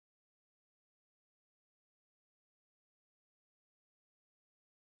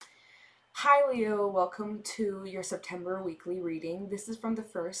Hi Leo, welcome to your September weekly reading. This is from the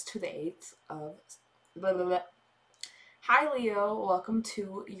 1st to the 8th of blah, blah, blah. Hi Leo, welcome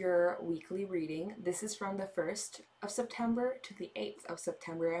to your weekly reading. This is from the 1st of September to the 8th of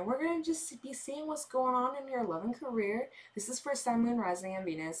September, and we're going to just be seeing what's going on in your love and career. This is for Sun, Moon, Rising, and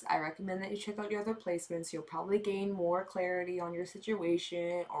Venus. I recommend that you check out your other placements. You'll probably gain more clarity on your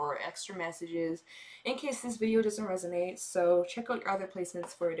situation or extra messages in case this video doesn't resonate, so check out your other placements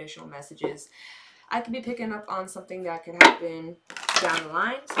for additional messages. I could be picking up on something that could happen down the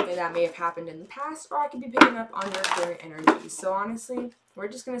line, something that may have happened in the past, or I could be picking up on your current energy. So honestly, we're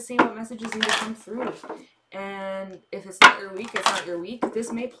just going to see what messages need to come through. And if it's not your week, it's not your week.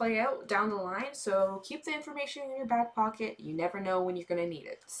 This may play out down the line, so keep the information in your back pocket. You never know when you're going to need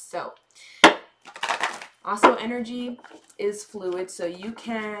it. So, also energy is fluid, so you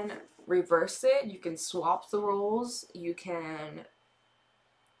can reverse it, you can swap the roles, you can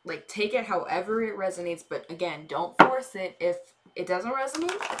take it however it resonates, but again, don't force it. If it doesn't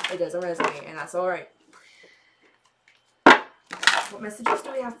resonate, it doesn't resonate, and that's alright. What messages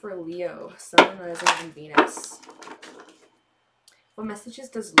do we have for Leo, Sun, Rising, and Venus? What messages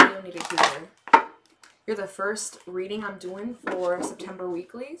does Leo need to hear? You're the first reading I'm doing for September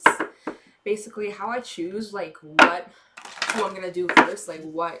weeklies. Basically, how I choose, who I'm gonna do first,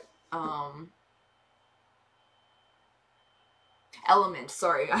 what element,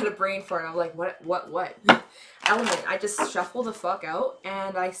 sorry, I had a brain fart. I'm like, what element. I just shuffle the fuck out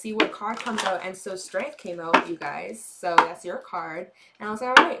and I see what card comes out, and so Strength came out, you guys, so that's your card. And I was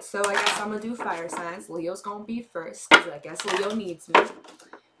like, alright, so I guess I'm gonna do fire signs. Leo's gonna be first because I guess Leo needs me.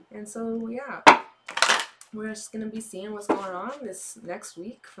 And so yeah, we're just gonna be seeing what's going on this next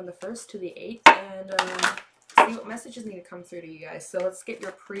week from the 1st to the 8th, and see what messages need to come through to you guys. So let's get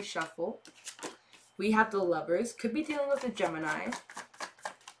your pre-shuffle. We have the Lovers. Could be dealing with a Gemini.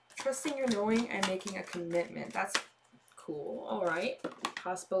 Trusting your knowing and making a commitment. That's cool. Alright.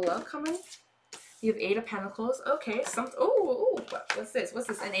 Possible love coming. You have 8 of Pentacles. Okay. Ooh. What's this? What's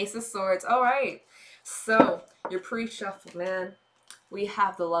this? An Ace of Swords. Alright. So, your pre-shuffle, man. We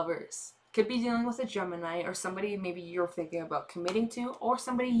have the Lovers. Could be dealing with a Gemini or somebody maybe you're thinking about committing to, or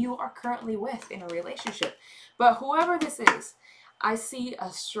somebody you are currently with in a relationship. But whoever this is, I see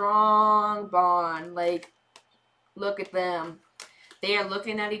a strong bond. Look at them. They are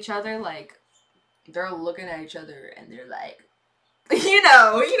looking at each other they're looking at each other and they're like, you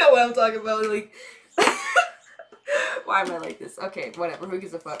know what I'm talking about. Why am I like this? Okay, whatever. Who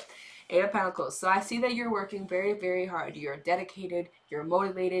gives a fuck? 8 of Pentacles. So I see that you're working very, very hard. You're dedicated, you're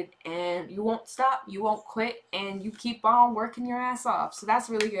motivated, and you won't stop, you won't quit, and you keep on working your ass off. So that's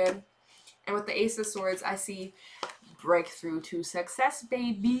really good. And with the Ace of Swords, I see breakthrough to success,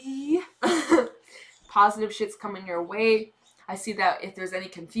 baby. Positive shit's coming your way. I see that if there's any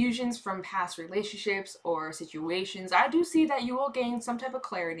confusions from past relationships or situations, I do see that you will gain some type of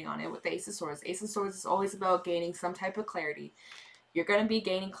clarity on it with the Ace of Swords. Ace of Swords is always about gaining some type of clarity. You're going to be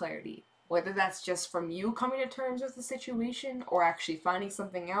gaining clarity. Whether that's just from you coming to terms with the situation or actually finding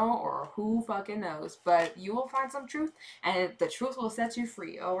something out, or who fucking knows. But you will find some truth, and the truth will set you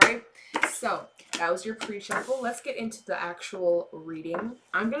free, alright? So, that was your pre-shuffle. Let's get into the actual reading.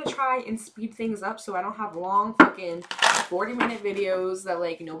 I'm going to try and speed things up so I don't have long fucking 40-minute videos that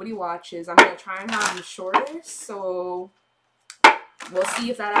nobody watches. I'm going to try and have them shorter, so we'll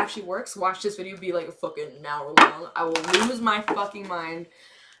see if that actually works. Watch this video be a fucking hour long. I will lose my fucking mind.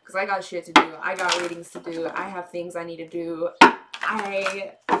 Because I got shit to do. I got readings to do. I have things I need to do.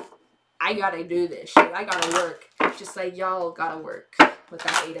 I gotta do this shit. I gotta work. Just like y'all gotta work with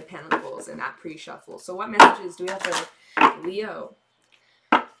that 8 of Pentacles and that pre-shuffle. So what messages do we have for Leo?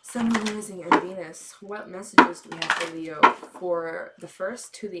 Sun, Moon, Rising, and Venus. What messages do we have for Leo for the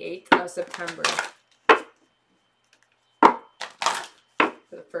 1st to the 8th of September? For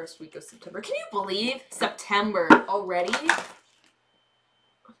the first week of September. Can you believe September already?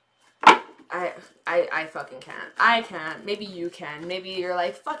 I fucking can't. I can't. Maybe you can. Maybe you're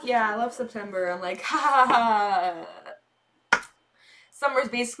like, fuck yeah, I love September. I'm like, ha ha ha. Summer's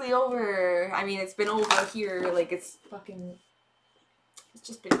basically over. I mean, it's been over here. It's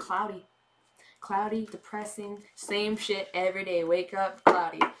just been cloudy. Cloudy, depressing, same shit every day. Wake up,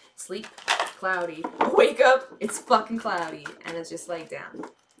 cloudy. Sleep, cloudy. Wake up, it's fucking cloudy. And it's just damn.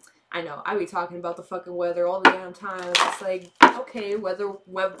 I know, I be talking about the fucking weather all the damn time. It's okay, weather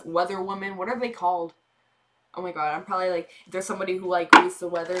woman, what are they called? Oh my god, I'm probably if there's somebody who reads the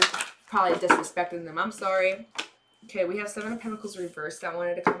weather, probably disrespecting them. I'm sorry. Okay, we have 7 of Pentacles reversed that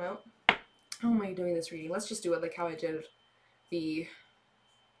wanted to come out. How am I doing this reading? Let's just do it how I did the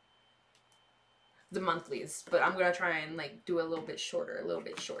monthlies, but I'm gonna try and do a little bit shorter,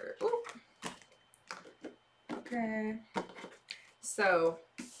 Ooh. Okay. So,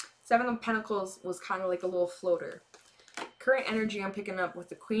 Seven of Pentacles was kind of like a little floater. Current energy I'm picking up with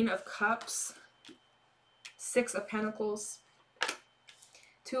the Queen of Cups, Six of Pentacles,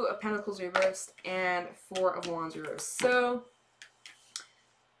 Two of Pentacles reversed, and Four of Wands reversed. So,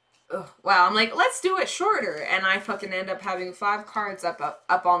 wow, I'm like, let's do it shorter. And I fucking end up having 5 cards up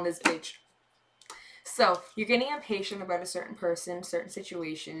on this bitch. So, you're getting impatient about a certain person, certain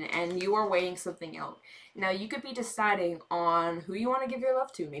situation, and you are weighing something out. Now, you could be deciding on who you want to give your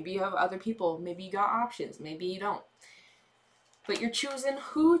love to. Maybe you have other people. Maybe you got options. Maybe you don't. But you're choosing,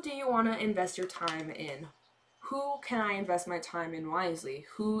 who do you want to invest your time in? Who can I invest my time in wisely?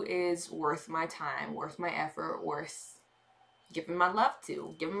 Who is worth my time, worth my effort, worth giving my love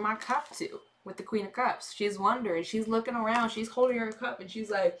to, giving my cup to? With the Queen of Cups, she's wondering, she's looking around, she's holding her cup, and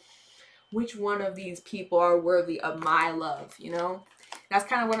she's like, which one of these people are worthy of my love, you know? That's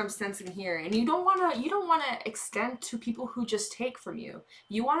kind of what I'm sensing here. And you don't want to extend to people who just take from you.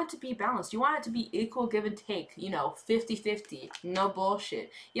 You want it to be balanced. You want it to be equal give and take, you know, 50-50. No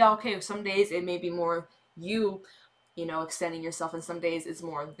bullshit. Yeah, okay, some days it may be more you know, extending yourself, and some days it's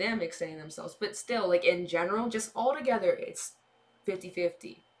more them extending themselves. But still, like, in general, just all together, it's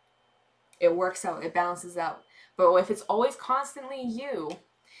 50-50. It works out. It balances out. But if it's always constantly you,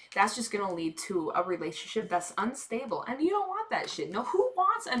 that's just going to lead to a relationship that's unstable. And you don't want that shit. No, who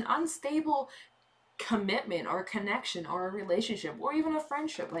wants an unstable commitment or connection or a relationship or even a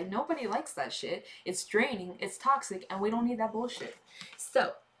friendship? Like, nobody likes that shit. It's draining. It's toxic. And we don't need that bullshit.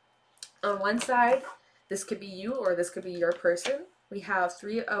 So, on one side, this could be you or this could be your person. We have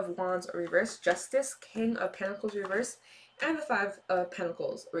Three of Wands reversed, Justice, King of Pentacles reversed, and the Five of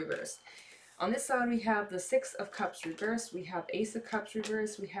Pentacles reversed. On this side, we have the Six of Cups reversed, we have Ace of Cups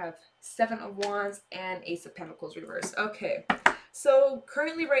reversed, we have Seven of Wands, and Ace of Pentacles reversed. Okay, so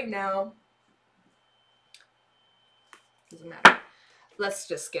currently right now, doesn't matter. Let's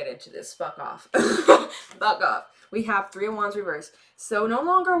just get into this. Fuck off. Fuck off. We have Three of Wands reversed. So no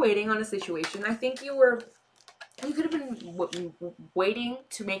longer waiting on a situation. I think you could have been waiting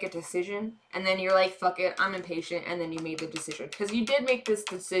to make a decision, and then you're like, fuck it, I'm impatient, and then you made the decision. Because you did make this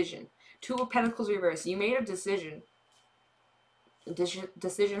decision. Two of Pentacles reversed. You made a decision.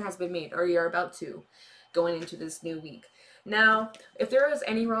 Decision has been made, or you're about to, going into this new week. Now, if there was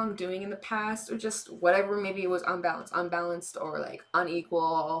any wrongdoing in the past, or just whatever, maybe it was unbalanced, or like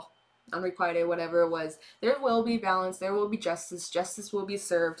unequal, unrequited, whatever it was, there will be balance, there will be justice, justice will be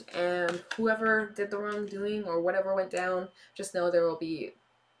served, and whoever did the wrongdoing or whatever went down, just know there will be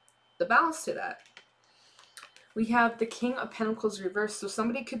the balance to that. We have the King of Pentacles reversed, so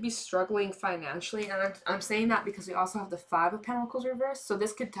somebody could be struggling financially, and I'm saying that because we also have the Five of Pentacles reversed, so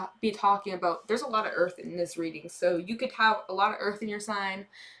this could be talking about, there's a lot of earth in this reading, so you could have a lot of earth in your sign,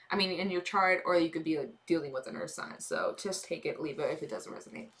 I mean in your chart, or you could be like, dealing with an earth sign, so just take it, leave it if it doesn't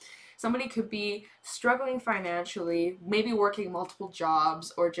resonate. Somebody could be struggling financially, maybe working multiple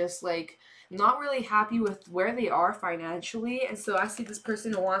jobs, or just like not really happy with where they are financially. And so I see this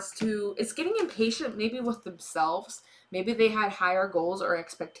person who wants to, it's getting impatient maybe with themselves. Maybe they had higher goals or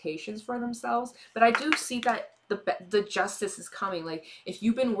expectations for themselves. But I do see that the justice is coming. Like, if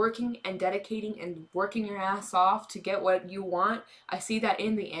you've been working and dedicating and working your ass off to get what you want, I see that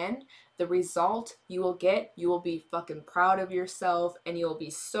in the end, the result you will get, you will be fucking proud of yourself, and you'll be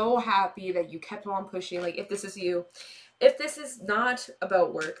so happy that you kept on pushing. Like, if this is you, if this is not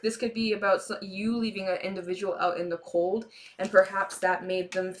about work, this could be about you leaving an individual out in the cold, and perhaps that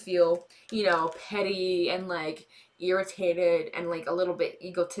made them feel, you know, petty and like irritated and like a little bit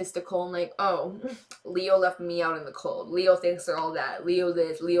egotistical and like, oh, Leo left me out in the cold. Leo thinks they're all that. Leo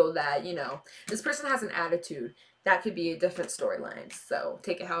this, Leo that, you know. This person has an attitude. That could be a different storyline. So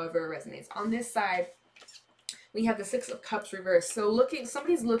take it however it resonates. On this side, we have the Six of Cups reversed. So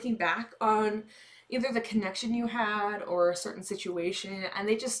somebody's looking back on either the connection you had or a certain situation, and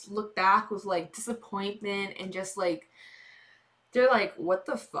they just look back with like disappointment and just like, they're like, what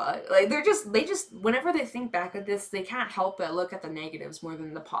the fuck? Like, they just, whenever they think back at this, they can't help but look at the negatives more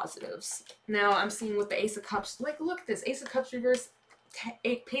than the positives. Now, I'm seeing with the Ace of Cups, like, look at this, Ace of Cups reverse,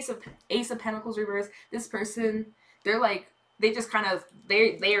 Ace of Pentacles reverse. This person, they're like, they just kind of,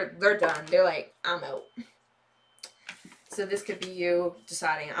 they're done. They're like, I'm out. So this could be you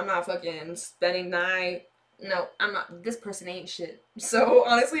deciding, I'm not fucking spending no, I'm not, this person ain't shit. So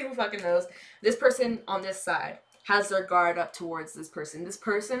honestly, who fucking knows? This person on this side has their guard up towards this person. This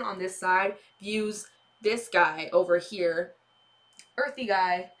person on this side views this guy over here, earthy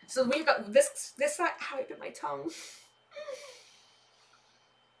guy. So we've got this side, how I bit my tongue.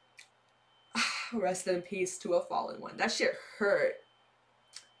 Rest in peace to a fallen one. That shit hurt.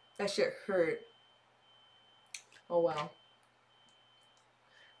 That shit hurt. Oh, wow.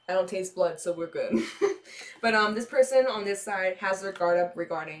 I don't taste blood, so we're good. But this person on this side has their guard up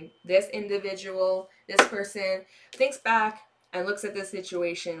regarding this individual. This person thinks back and looks at this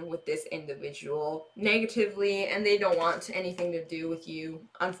situation with this individual negatively, and they don't want anything to do with you,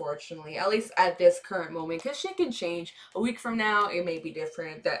 unfortunately, at least at this current moment, because shit can change. A week from now, it may be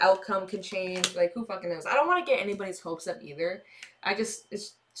different. The outcome can change. Like, who fucking knows? I don't want to get anybody's hopes up either.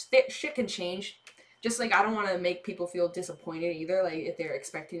 Shit can change. Just like I don't want to make people feel disappointed either, like if they're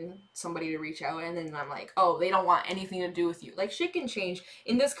expecting somebody to reach out and then I'm like, oh, they don't want anything to do with you. Like, shit can change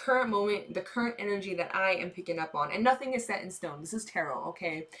in this current moment, the current energy that I am picking up on, and nothing is set in stone. This is tarot,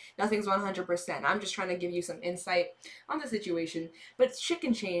 okay? Nothing's 100%. I'm just trying to give you some insight on the situation, but shit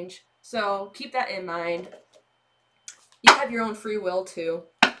can change, so keep that in mind. You have your own free will too,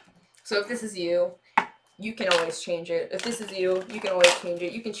 so if this is you, you can always change it. If this is you, you can always change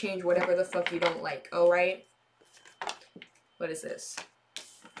it. You can change whatever the fuck you don't like, alright? What is this?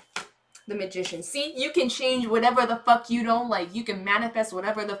 The Magician. See? You can change whatever the fuck you don't like. You can manifest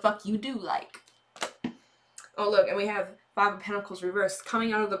whatever the fuck you do like. Oh, look, and we have Five of Pentacles reversed.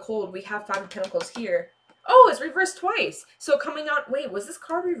 Coming out of the cold, we have Five of Pentacles here. Oh, it's reversed twice. So coming out... Wait, was this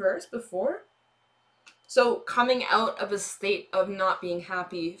card reversed before? So coming out of a state of not being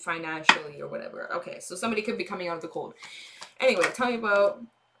happy financially or whatever. Okay, so somebody could be coming out of the cold. Anyway, tell me about...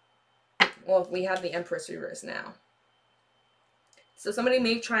 Well, we have the Empress reverse now. So somebody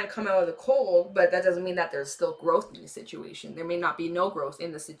may try and come out of the cold, but that doesn't mean that there's still growth in the situation. There may not be no growth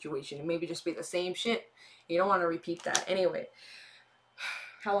in the situation. It may just be the same shit. You don't want to repeat that. Anyway,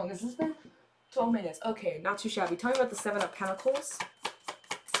 how long has this been? 12 minutes. Okay, not too shabby. Tell me about the Seven of Pentacles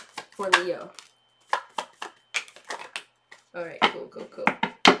for Leo. Alright, cool.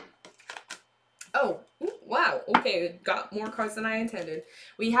 Oh, ooh, wow. Okay, got more cards than I intended.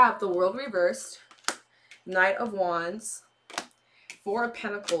 We have the World reversed, Knight of Wands, Four of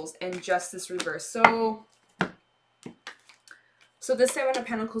Pentacles, and Justice reversed. So the Seven of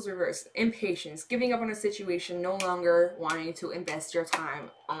Pentacles reversed. Impatience, giving up on a situation, no longer wanting to invest your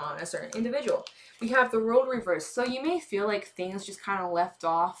time on a certain individual. We have the World reversed. So you may feel like things just kind of left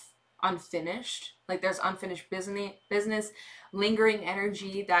off unfinished, like there's unfinished business, lingering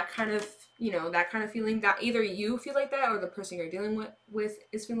energy, that kind of, you know, that kind of feeling, that either you feel like that or the person you're dealing with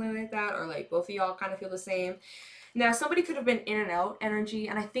is feeling like that, or like both of y'all kind of feel the same. Now, somebody could have been in and out energy,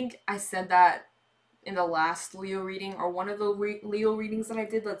 and I think I said that in the last Leo reading, or one of the Leo readings that I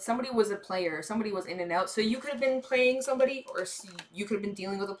did, that somebody was a player, somebody was in and out. So you could have been playing somebody, or you could have been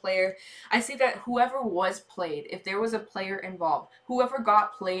dealing with a player. I see that whoever was played, if there was a player involved, whoever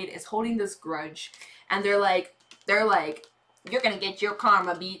got played is holding this grudge, and they're like, you're gonna get your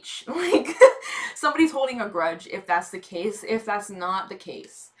karma, bitch. Like, somebody's holding a grudge if that's the case. If that's not the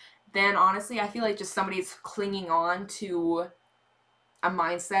case, then honestly, I feel like just somebody's clinging on to a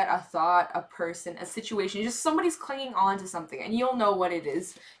mindset, a thought, a person, a situation. Just somebody's clinging on to something, and you'll know what it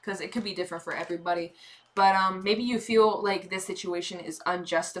is because it could be different for everybody. But maybe you feel like this situation is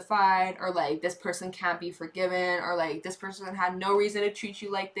unjustified, or like this person can't be forgiven, or like this person had no reason to treat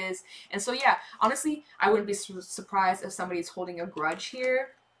you like this. And so yeah, honestly, I wouldn't be surprised if somebody's holding a grudge here.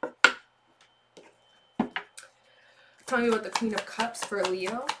 Tell me about the Queen of Cups for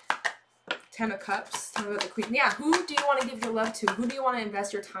Leo. Ten of Cups. Tell me about the Queen. Yeah, who do you want to give your love to? Who do you want to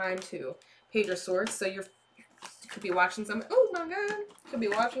invest your time to? Page of Swords. So you could be watching somebody. Oh my God. Could be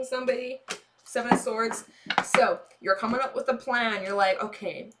watching somebody. Seven of Swords. So you're coming up with a plan. You're like,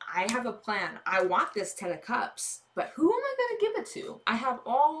 okay, I have a plan. I want this Ten of Cups, but who am I going to give it to? I have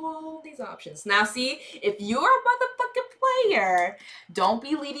all these options. Now see, if you're a motherfucking player, don't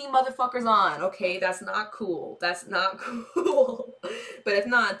be leading motherfuckers on, okay? That's not cool. That's not cool. But if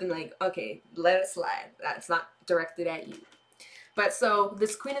not, then like, okay, let it slide. That's not directed at you. But so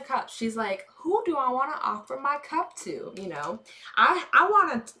this Queen of Cups, she's like, who do I want to offer my cup to? You know, I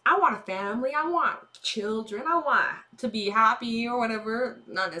want a family. I want children. I want to be happy or whatever.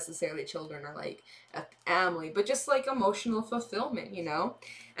 Not necessarily children or like a family, but just like emotional fulfillment, you know?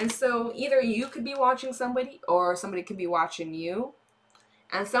 And so either you could be watching somebody or somebody could be watching you.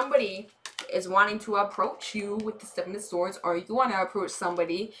 And somebody is wanting to approach you with the Seven of Swords, or you want to approach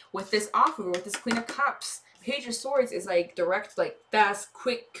somebody with this offer, with this Queen of Cups. Page of Swords is like direct, like fast,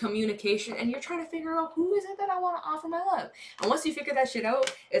 quick communication, and you're trying to figure out who is it that I want to offer my love. And once you figure that shit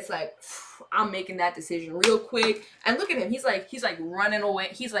out, it's like, I'm making that decision real quick. And look at him, he's like running away.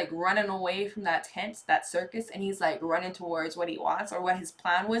 He's like running away from that tent, that circus, and he's like running towards what he wants or what his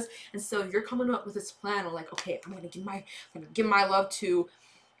plan was. And so you're coming up with this plan of like, okay, I'm gonna give my love to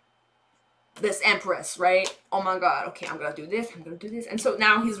this Empress, right? Oh my god, okay, I'm gonna do this, I'm gonna do this. And so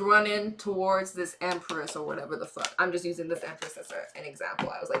now he's running towards this Empress or whatever the fuck. I'm just using this Empress as an example.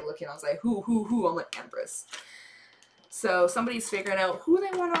 I was like looking, I was like, who? I'm like, Empress. So somebody's figuring out who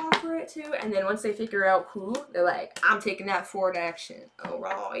they want to offer it to, and then once they figure out who, they're like, I'm taking that forward action.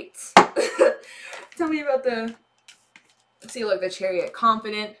 Alright. Tell me about the, see, look, the Chariot.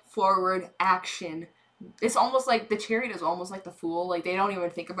 Confident, forward, action. It's almost like the Chariot is almost like the Fool. Like, they don't even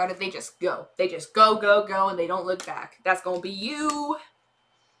think about it. They just go. They just go, and they don't look back. That's gonna be you.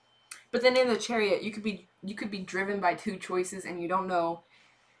 But then in the Chariot, you could be driven by two choices, and you don't know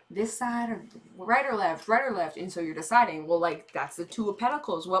this side or right or left, and so you're deciding, well, like, that's the Two of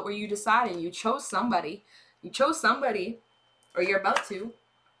Pentacles. What were you deciding? You chose somebody, or you're about to.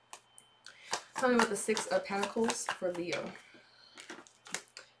 Tell me about the Six of Pentacles for Leo.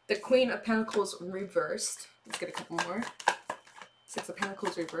 The Queen of Pentacles reversed. Let's get a couple more. Six of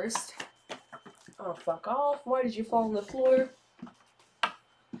Pentacles reversed. Oh, fuck off. Why did you fall on the floor?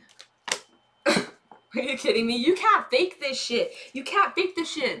 Are you kidding me? You can't fake this shit. You can't fake this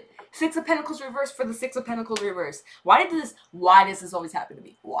shit. Six of Pentacles reversed for the Six of Pentacles reversed. Why does this always happen to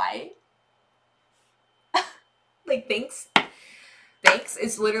me? Why? Like, thanks. Thanks.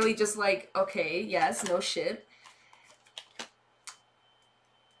 It's literally just like, okay, yes, no shit.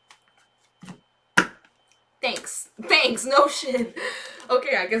 Thanks. Thanks, no shit.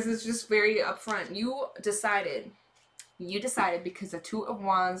 Okay, I guess it's just very upfront. You decided because the Two of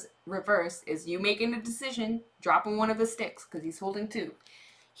Wands reverse is you making a decision, dropping one of the sticks, because he's holding two.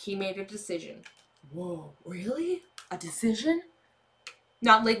 He made a decision. Whoa, really? A decision?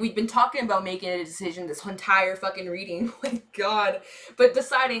 Not like we've been talking about making a decision this entire fucking reading. Oh my god. But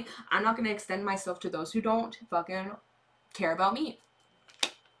deciding, I'm not going to extend myself to those who don't fucking care about me.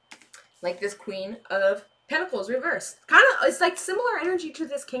 Like this Queen of Pentacles reverse. Kind of, it's like similar energy to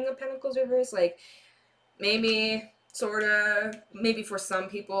this King of Pentacles reverse. Like, maybe, sort of, maybe for some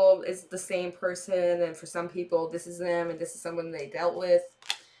people it's the same person, and for some people this is them and this is someone they dealt with.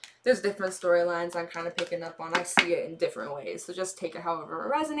 There's different storylines I'm kind of picking up on. I see it in different ways, so just take it however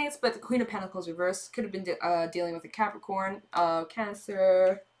it resonates. But the Queen of Pentacles reverse could have been dealing with a Capricorn,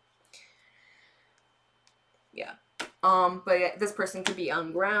 Cancer. Yeah. But this person could be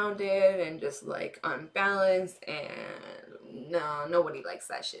ungrounded and just like unbalanced, and no, nobody likes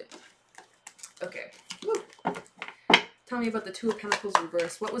that shit. Okay. Woo. Tell me about the Two of Pentacles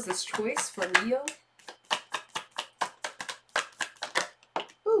reverse. What was this choice for Leo?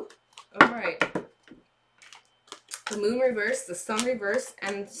 Ooh. Alright. The Moon reverse, the Sun reverse,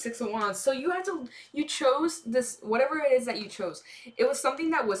 and Six of Wands. So you chose this, whatever it is that you chose. It was something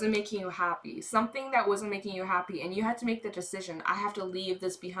that wasn't making you happy. Something that wasn't making you happy. And you had to make the decision. I have to leave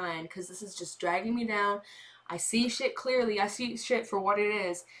this behind because this is just dragging me down. I see shit clearly. I see shit for what it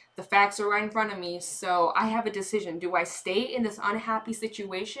is. The facts are right in front of me. So I have a decision. Do I stay in this unhappy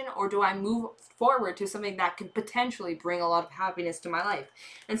situation, or do I move forward to something that could potentially bring a lot of happiness to my life?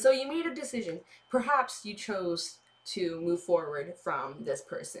 And so you made a decision. Perhaps you chose to move forward from this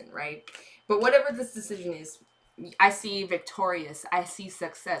person, right? But whatever this decision is, I see victorious. I see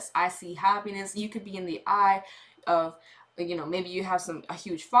success. I see happiness. You could be in the eye of, you know, maybe you have a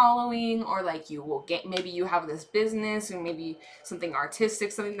huge following, or like you will get, maybe you have this business, or maybe something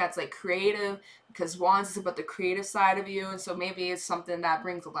artistic, something that's like creative, because Wands is about the creative side of you, and so maybe it's something that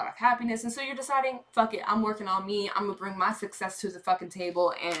brings a lot of happiness, and so you're deciding, fuck it, I'm working on me, I'm gonna bring my success to the fucking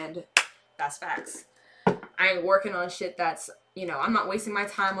table, and that's facts. I ain't working on shit that's, you know, I'm not wasting my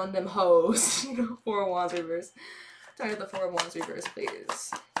time on them hoes. You know, Four of Wands reverse. Tell me the Four of Wands reverse,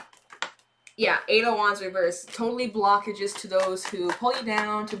 please. Yeah, Eight of Wands reverse. Totally blockages to those who pull you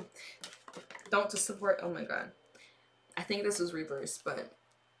down, to support. Oh my god. I think this was reverse, but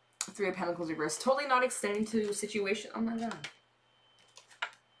Three of Pentacles reverse. Totally not extending to situation. Oh my god.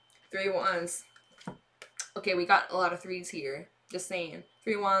 Three of Wands. Okay, we got a lot of threes here. Just saying.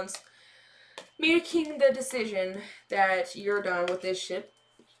 Three of Wands. Making the decision that you're done with this shit.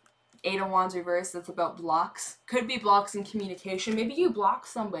 Eight of Wands reverse, that's about blocks. Could be blocks in communication. Maybe you block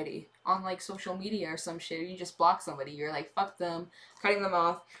somebody on like social media or some shit. You just block somebody. You're like, fuck them, cutting them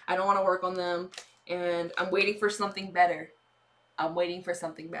off. I don't want to work on them, and I'm waiting for something better. I'm waiting for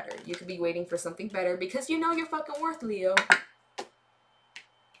something better. You could be waiting for something better because you know your fucking worth, Leo.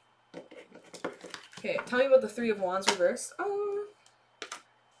 Okay, tell me about the Three of Wands reverse.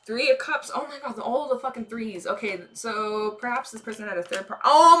 Three of Cups. Oh my god, all the fucking threes. Okay, so perhaps this person had a third part.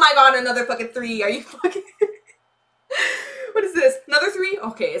 Oh my god, another fucking three. Are you fucking... What is this? Another three?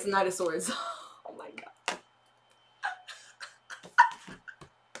 Okay, it's a Knight of Swords. Oh my god.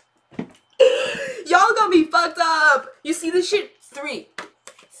 Y'all gonna be fucked up. You see this shit? Three.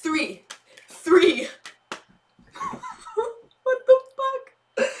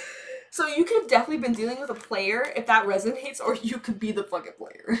 you've been dealing with a player, if that resonates, or you could be the fucking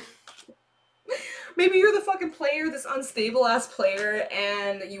player. Maybe you're the fucking player, this unstable ass player,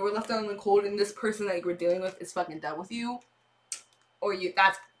 and you were left out in the cold, and this person that you were dealing with is fucking done with you. Or you,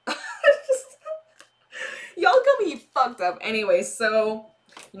 that's... Y'all got me fucked up. Anyway, so,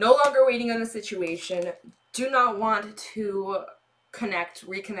 no longer waiting on a situation. Do not want to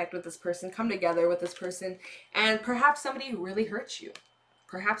reconnect with this person, come together with this person, and perhaps somebody really hurt you.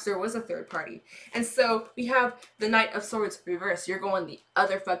 Perhaps there was a third party. And so, we have the Knight of Swords reverse. You're going the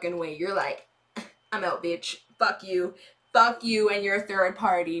other fucking way. You're like, I'm out, bitch. Fuck you. Fuck you and your third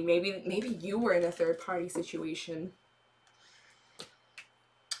party. Maybe you were in a third party situation.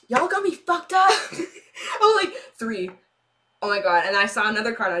 Y'all got me fucked up. I was like, 3. Oh my god. And I saw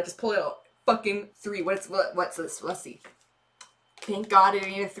another card and I just pulled it out. Fucking 3. What's this? Let's see. Thank god it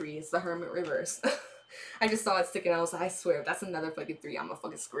ain't a 3. It's the Hermit reverse. I just saw it sticking out. I was like, I swear, if that's another fucking 3, I'm gonna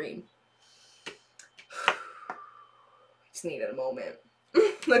fucking scream. Just needed a moment.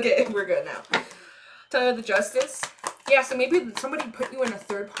 Okay, we're good now. Tower of the Justice. Yeah, so maybe somebody put you in a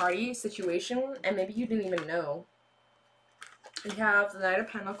third party situation and maybe you didn't even know. We have the Knight of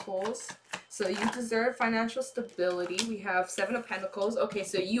Pentacles. So you deserve financial stability. We have 7 of Pentacles. Okay,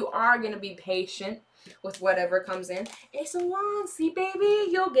 so you are going to be patient with whatever comes in. Ace of Wands. See, baby,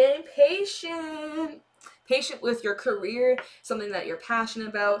 you're getting patient. Patient with your career, something that you're passionate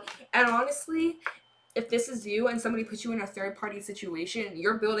about. And honestly, if this is you and somebody puts you in a third-party situation,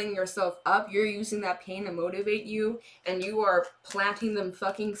 you're building yourself up, you're using that pain to motivate you, and you are planting them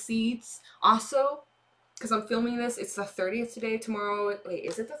fucking seeds. Also, because I'm filming this, it's the 30th today, tomorrow, wait,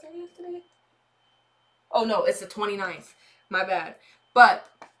 is it the 30th today? Oh no, it's the 29th, my bad. But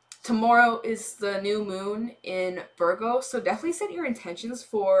tomorrow is the new moon in Virgo, so definitely set your intentions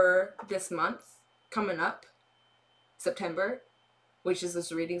for this month coming up, September, which is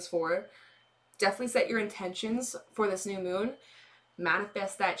this reading's for. Definitely set your intentions for this new moon.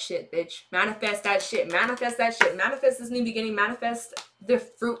 Manifest that shit, bitch. Manifest that shit. Manifest that shit. Manifest this new beginning. Manifest the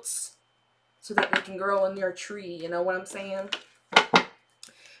fruits so that they can grow on your tree. You know what I'm saying?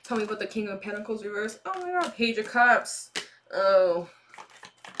 Tell me about the King of Pentacles reverse. Oh my god. Page of Cups. Oh.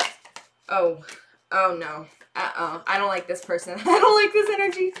 Oh. Oh no. I don't like this person. I don't like this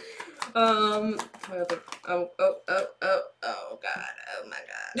energy. Oh god. Oh my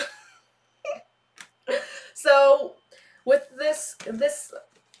god. So, with this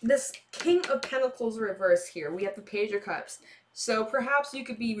King of Pentacles reverse here, we have the Page of Cups. So, perhaps you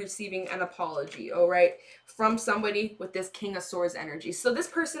could be receiving an apology, alright, from somebody with this King of Swords energy. So, this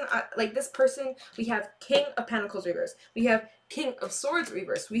person, we have King of Pentacles reverse. We have King of Swords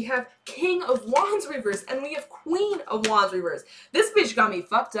reverse. We have King of Wands reverse. And we have Queen of Wands reverse. This bitch got me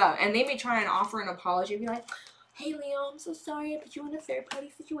fucked up. And they may try and offer an apology and be like, hey Leo, I'm so sorry I put you in a third party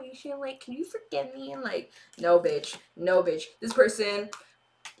situation, like, can you forgive me? And like, no bitch, no bitch. This person,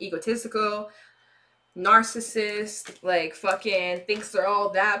 egotistical, narcissist, like, fucking thinks they're all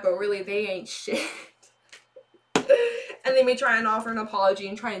that, but really they ain't shit. And they may try and offer an apology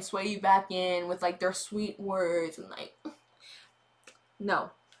and try and sway you back in with like their sweet words and like, no.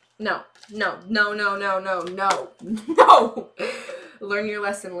 Learn your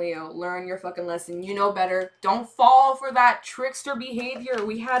lesson, Leo. Learn your fucking lesson. You know better. Don't fall for that trickster behavior.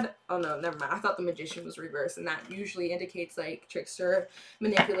 We had... Oh, no, never mind. I thought the Magician was reversed, and that usually indicates, like, trickster,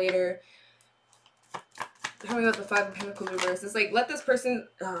 manipulator. Tell me about the 5 of Pentacles reverse. It's like, let this person...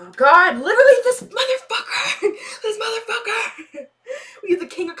 Oh, God. Literally, this motherfucker. This motherfucker. We have the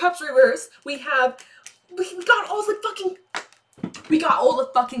King of Cups reverse. We got all the fucking... We got all the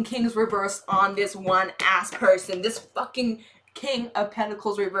fucking kings reversed on this one ass person. This fucking King of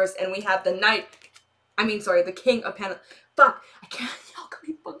Pentacles reversed. And we have the the King of Pentacles. Fuck. I can't. Y'all got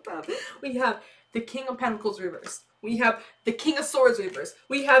me fucked up. We have the King of Pentacles reversed. We have the King of Swords reversed.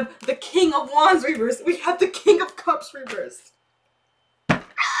 We have the King of Wands reversed. We have the King of Cups reversed. Y'all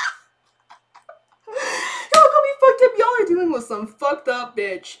got me fucked up. Y'all are dealing with some fucked up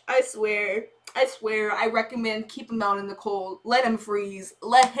bitch. I swear. I recommend keep him out in the cold. Let him freeze.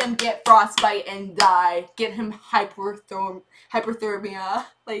 Let him get frostbite and die. Get him hyperthermia.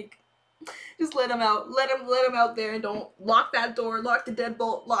 Like, just let him out. Let him out there and don't lock that door. Lock the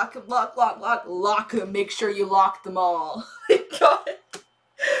deadbolt. Lock him. Lock him. Make sure you lock them all. My God.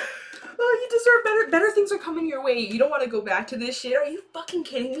 Oh, you deserve better things are coming your way. You don't want to go back to this shit. Are you fucking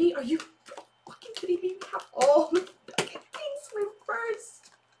kidding me? Are you fucking kidding me? We have all the fucking things reversed.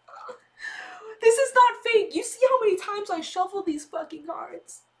 This is not fake. You see how many times I shuffle these fucking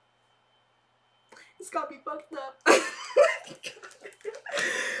cards? It's got me fucked up.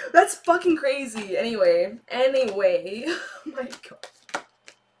 That's fucking crazy. Anyway. Oh my God.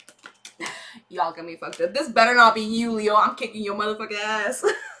 Y'all got me fucked up. This better not be you, Leo. I'm kicking your motherfucking ass.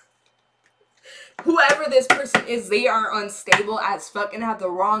 Whoever this person is, they are unstable as fuck and have the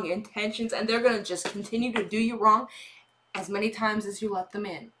wrong intentions, and they're gonna just continue to do you wrong as many times as you let them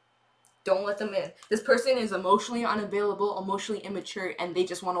in. Don't let them in. This person is emotionally unavailable, emotionally immature, and they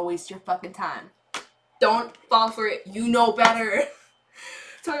just want to waste your fucking time. Don't fall for it. You know better.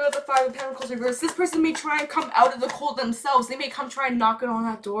 Talking about the Five of Pentacles reverse. This person may try and come out of the cold themselves. They may come try and knock on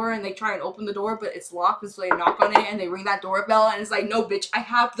that door, and they try and open the door, but it's locked, and so they knock on it, and they ring that doorbell, and it's like, no, bitch, I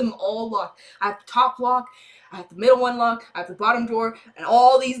have them all locked. I have the top lock, I have the middle one locked, I have the bottom door, and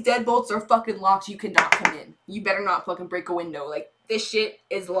all these deadbolts are fucking locked. You cannot come in. You better not fucking break a window. Like, this shit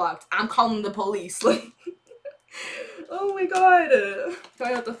is locked. I'm calling the police. Like, oh my god.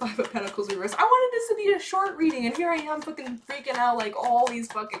 Talking about the Five of Pentacles reverse. I wanted this to be a short reading, and here I am fucking freaking out like all these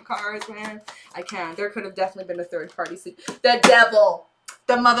fucking cards, man. I can't. There could have definitely been a third party. The devil.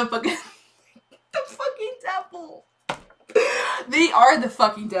 The motherfucking... the fucking devil. They are the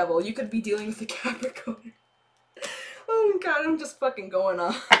fucking devil. You could be dealing with the Capricorn. Oh my god, I'm just fucking going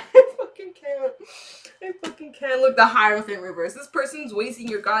on. I fucking can't. I fucking can't. Look, the Hierophant reverse. This person's wasting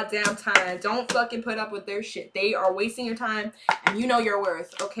your goddamn time. Don't fucking put up with their shit. They are wasting your time, and you know your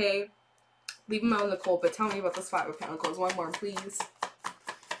worth, okay? Leave them out in the cold, but tell me about this Five of Pentacles. One more, please.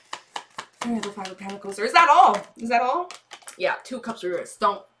 I have the Five of Pentacles. Or is that all? Is that all? Yeah, Two of Cups reverse.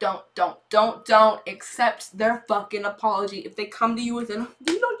 Don't accept their fucking apology. If they come to you with an,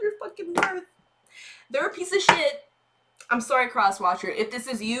 you know your fucking worth. They're a piece of shit. I'm sorry, Crosswatcher. If this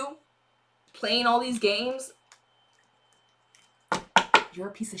is you playing all these games, you're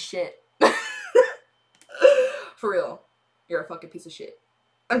a piece of shit. For real. You're a fucking piece of shit.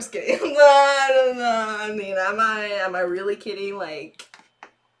 I'm just kidding. No. I mean, am I really kidding? Like,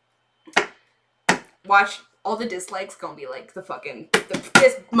 watch all the dislikes gonna be like the fucking,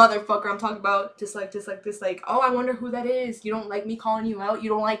 this motherfucker I'm talking about. Dislike. Oh, I wonder who that is. You don't like me calling you out?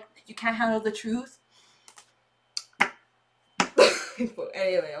 You can't handle the truth?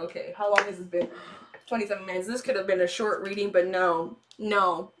 Anyway, okay. How long has this been? 27 minutes. This could have been a short reading, but no,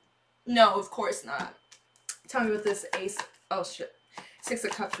 of course not. Tell me what this Ace... Oh, shit. Six of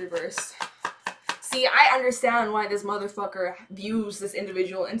Cups reversed. See, I understand why this motherfucker views this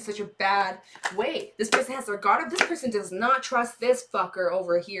individual in such a bad way. This person has their guard up. This person does not trust this fucker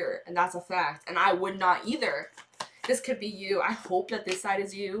over here, and that's a fact. And I would not either. This could be you. I hope that this side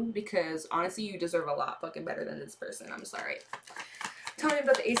is you, because honestly, you deserve a lot fucking better than this person. I'm sorry. Tell me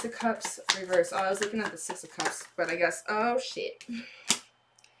about the Ace of Cups reverse. Oh, I was looking at the Six of Cups, but I guess, oh shit.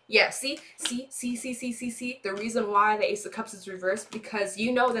 Yeah, see? The reason why the Ace of Cups is reversed, because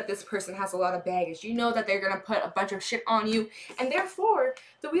you know that this person has a lot of baggage. You know that they're gonna put a bunch of shit on you, and therefore,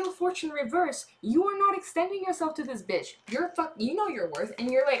 the Wheel of Fortune reverse, you are not extending yourself to this bitch. You know your worth,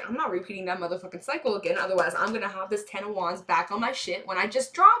 and you're like, I'm not repeating that motherfucking cycle again, otherwise I'm gonna have this Ten of Wands back on my shit when I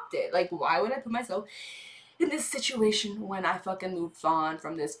just dropped it. Like, why would I put myself in this situation when I fucking moved on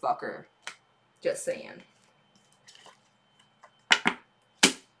from this fucker? Just saying.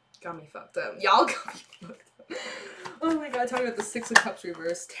 Got me fucked up. Y'all got me fucked up. Oh my god, talking about the Six of Cups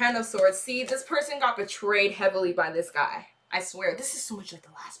reverse. Ten of Swords. See, this person got betrayed heavily by this guy. I swear, this is so much like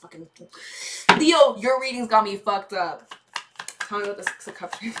the last fucking... Leo, your readings got me fucked up. Tell me about the Six of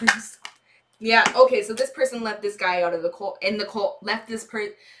Cups reverse. Yeah, okay, so this person left this guy out of the cold, left this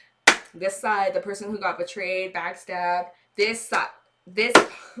side, the person who got betrayed, backstabbed, this side, this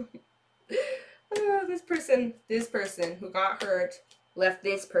person who got hurt, left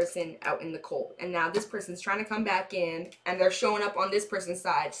this person out in the cold, and now this person's trying to come back in, and they're showing up on this person's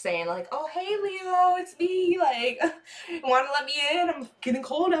side saying like, oh hey Leo, it's me, like, want to let me in, I'm getting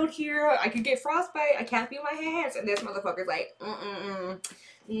cold out here, I could get frostbite, I can't feel my hands, and this motherfucker's like,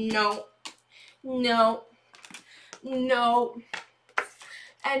 no,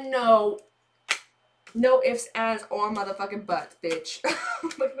 and no ifs, ands, or motherfucking buts, bitch.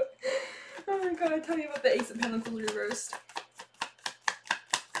 Oh my god, I tell you about the Ace of Pentacles reversed.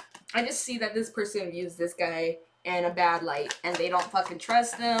 I just see that this person views this guy in a bad light, and they don't fucking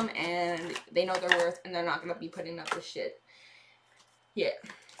trust them, and they know their worth, and they're not gonna be putting up with shit. Yeah.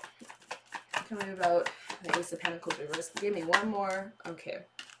 Tell me about the Ace of Pentacles reversed. Give me one more. Okay.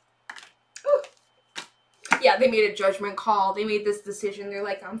 Ooh. Yeah, they made a judgment call. They made this decision. They're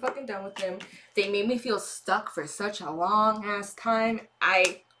like, I'm fucking done with them. They made me feel stuck for such a long ass time.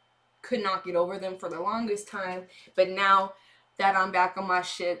 I could not get over them for the longest time, but now that I'm back on my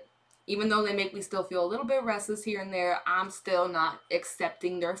shit, even though they make me still feel a little bit restless here and there, I'm still not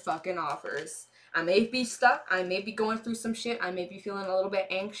accepting their fucking offers. I may be stuck, I may be going through some shit, I may be feeling a little bit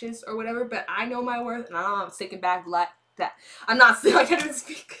anxious or whatever, but I know my worth, and I'm sitting back that. I'm not, I can't even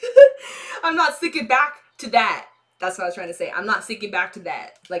speak. I'm not sticking back to that. That's what I was trying to say. I'm not sinking back to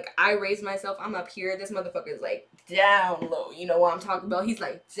that. Like, I raised myself. I'm up here. This motherfucker is like down low. You know what I'm talking about? He's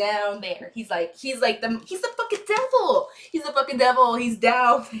like down there. He's the fucking devil. He's the fucking devil. He's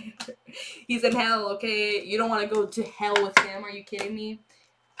down there. He's in hell, okay? You don't want to go to hell with him. Are you kidding me?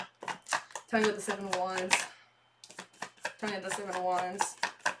 Tell me what the 7 of Wands. Tell me what the 7 of Wands.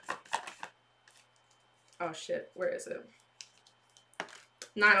 Oh shit. Where is it?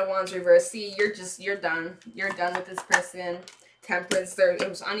 9 of Wands reverse. See, you're done. You're done with this person. Temperance. It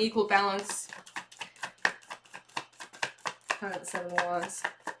was unequal balance. Kind of the 7 of Wands.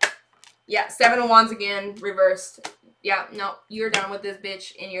 Yeah, 7 of Wands again, reversed. Yeah, no, you're done with this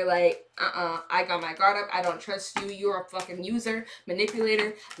bitch, and you're like, I got my guard up. I don't trust you. You're a fucking user,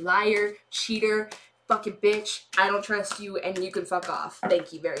 manipulator, liar, cheater, fucking bitch. I don't trust you, and you can fuck off.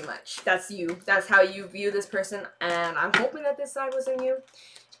 Thank you very much. That's you. That's how you view this person, and I'm hoping that this side was in you.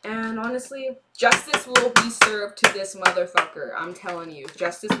 And honestly, justice will be served to this motherfucker. I'm telling you,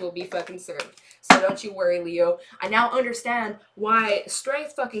 justice will be fucking served. So don't you worry, Leo. I now understand why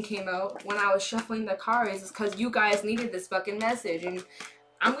Strength fucking came out when I was shuffling the cards. Is because you guys needed this fucking message. And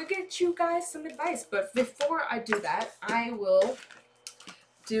I'm going to get you guys some advice. But before I do that, I will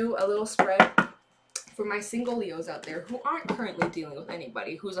do a little spread for my single Leos out there who aren't currently dealing with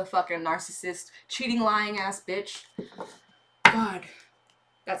anybody. Who's a fucking narcissist, cheating, lying ass bitch. God.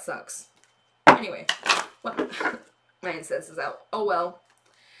 That sucks. Anyway, my incense is out. Oh well.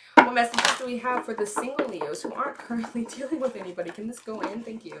 What messages do we have for the single Leos who aren't currently dealing with anybody? Can this go in?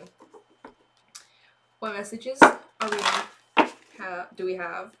 Thank you. What messages do we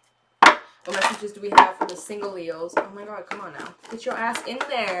have? What messages do we have for the single Leos? Oh my god, come on now. Get your ass in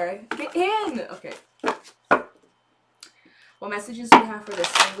there. Get in! Okay. What messages do we have for the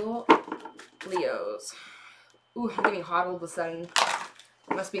single Leos? Ooh, I'm getting hot all of a sudden.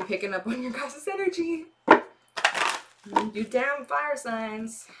 Must be picking up on your guys' energy. You damn fire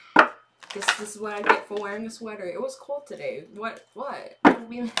signs. This is what I get for wearing a sweater. It was cold today. What? I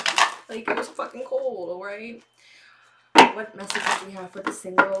mean, like, it was fucking cold, alright? What messages do we have for the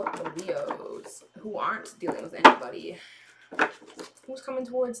single Leos who aren't dealing with anybody? Who's coming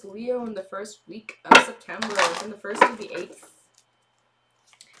towards Leo in the first week of September? From the 1st to the 8th?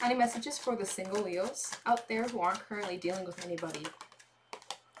 Any messages for the single Leos out there who aren't currently dealing with anybody?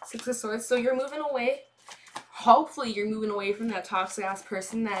 6 of Swords. So you're moving away. Hopefully you're moving away from that toxic ass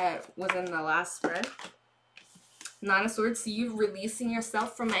person that was in the last spread. 9 of Swords. So you're releasing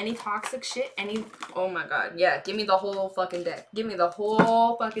yourself from any toxic shit. Oh my god. Yeah. Give me the whole fucking deck. Give me the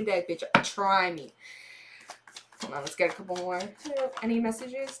whole fucking deck, bitch. Try me. Hold on. Let's get a couple more. Any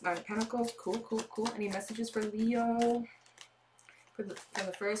messages? 9 of Pentacles. Cool. Any messages for Leo? From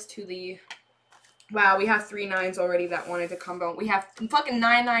the 1st to the... Wow, we have 3 9s already that wanted to come out. We have fucking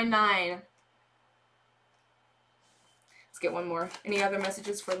 999. Let's get one more. Any other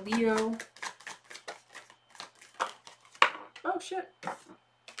messages for Leo? Oh, shit.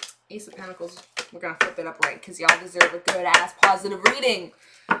 Ace of Pentacles. We're going to flip it up right because y'all deserve a good-ass positive reading.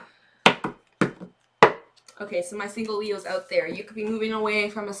 Okay, so my single Leos out there. You could be moving away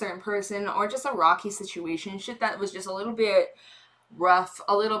from a certain person or just a rocky situation. Shit that was just a little bit rough,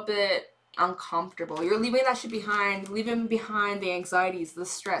 a little bit uncomfortable. You're leaving that shit behind, leaving behind the anxieties, the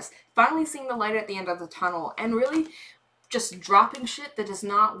stress, finally seeing the light at the end of the tunnel, and really just dropping shit that does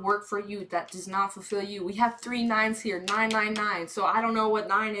not work for you, that does not fulfill you. We have 3 9s here, 999. So I don't know what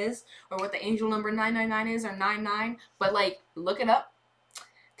 9 is or what the angel number 999 is or 99, but like look it up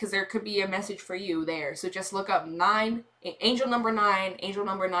because there could be a message for you there. So just look up angel number 9, angel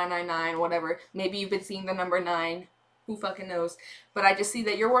number 999, whatever. Maybe you've been seeing the number 9. Who fucking knows? But I just see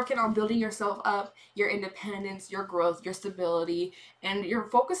that you're working on building yourself up, your independence, your growth, your stability, and you're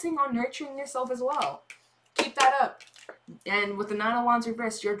focusing on nurturing yourself as well. Keep that up. And with the 9 of Wands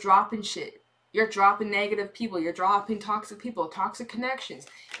reversed, you're dropping shit. You're dropping negative people. You're dropping toxic people, toxic connections.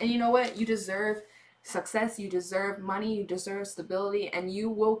 And you know what? You deserve success. You deserve money. You deserve stability. And you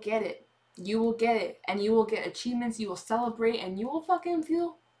will get it. You will get it. And you will get achievements. You will celebrate. And you will fucking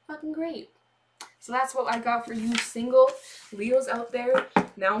feel fucking great. So that's what I got for you single Leos out there.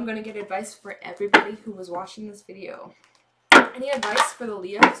 Now I'm going to get advice for everybody who was watching this video. Any advice for the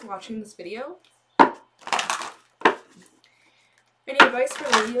Leos watching this video? Any advice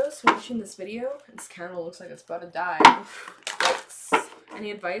for the Leos watching this video? This candle looks like it's about to die. Yikes.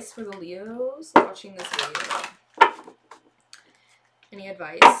 Any advice for the Leos watching this video? Any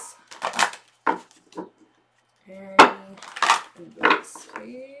advice? Any advice,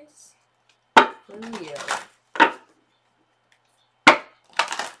 please? For Leo.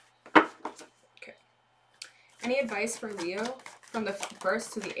 Okay. Any advice for Leo from the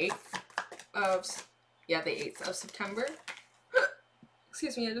 1st to the 8th of, the 8th of September?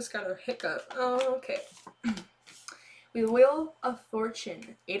 Excuse me, I just got a hiccup. Oh, okay. The Wheel of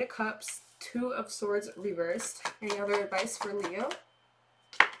Fortune, 8 of Cups, 2 of Swords reversed. Any other advice for Leo?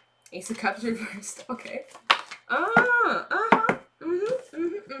 Ace of Cups reversed. Okay.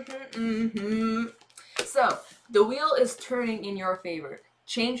 So, the wheel is turning in your favor.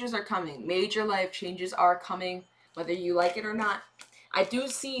 Changes are coming. Major life changes are coming, whether you like it or not. I do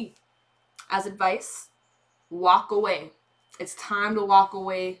see, as advice, walk away. It's time to walk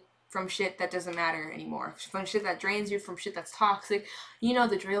away from shit that doesn't matter anymore. From shit that drains you, from shit that's toxic. You know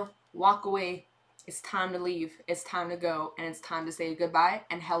the drill. Walk away. It's time to leave. It's time to go. And it's time to say goodbye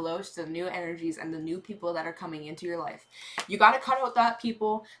and hello to the new energies and the new people that are coming into your life. You gotta cut out that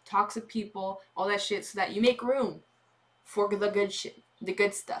people, toxic people, all that shit, so that you make room for the good shit, the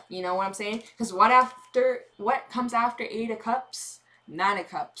good stuff. You know what I'm saying? Because what comes after 8 of Cups? 9 of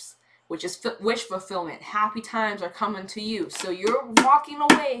Cups. Which is wish fulfillment. Happy times are coming to you. So you're walking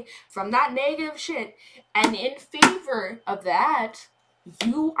away from that negative shit. And in favor of that,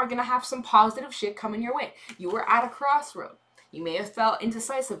 you are going to have some positive shit coming your way. You were at a crossroad. You may have felt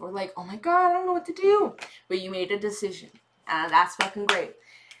indecisive or like, oh my God, I don't know what to do. But you made a decision. And that's fucking great.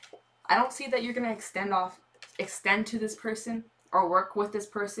 I don't see that you're going to extend to this person or work with this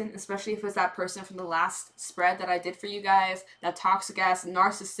person, especially if it's that person from the last spread that I did for you guys, that toxic ass,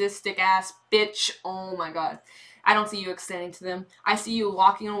 narcissistic ass bitch. Oh my God. I don't see you extending to them. I see you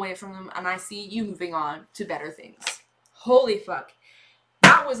walking away from them, and I see you moving on to better things. Holy fuck.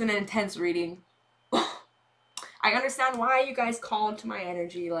 That was an intense reading. I understand why you guys call into my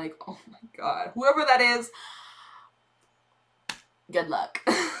energy, like, oh my God. Whoever that is, good luck.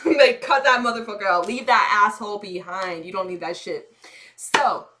 Like, cut that motherfucker out. Leave that asshole behind. You don't need that shit.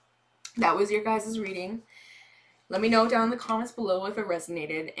 So, that was your guys' reading. Let me know down in the comments below if it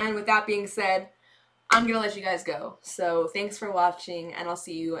resonated. And with that being said, I'm gonna let you guys go. So, thanks for watching, and I'll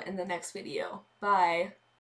see you in the next video. Bye.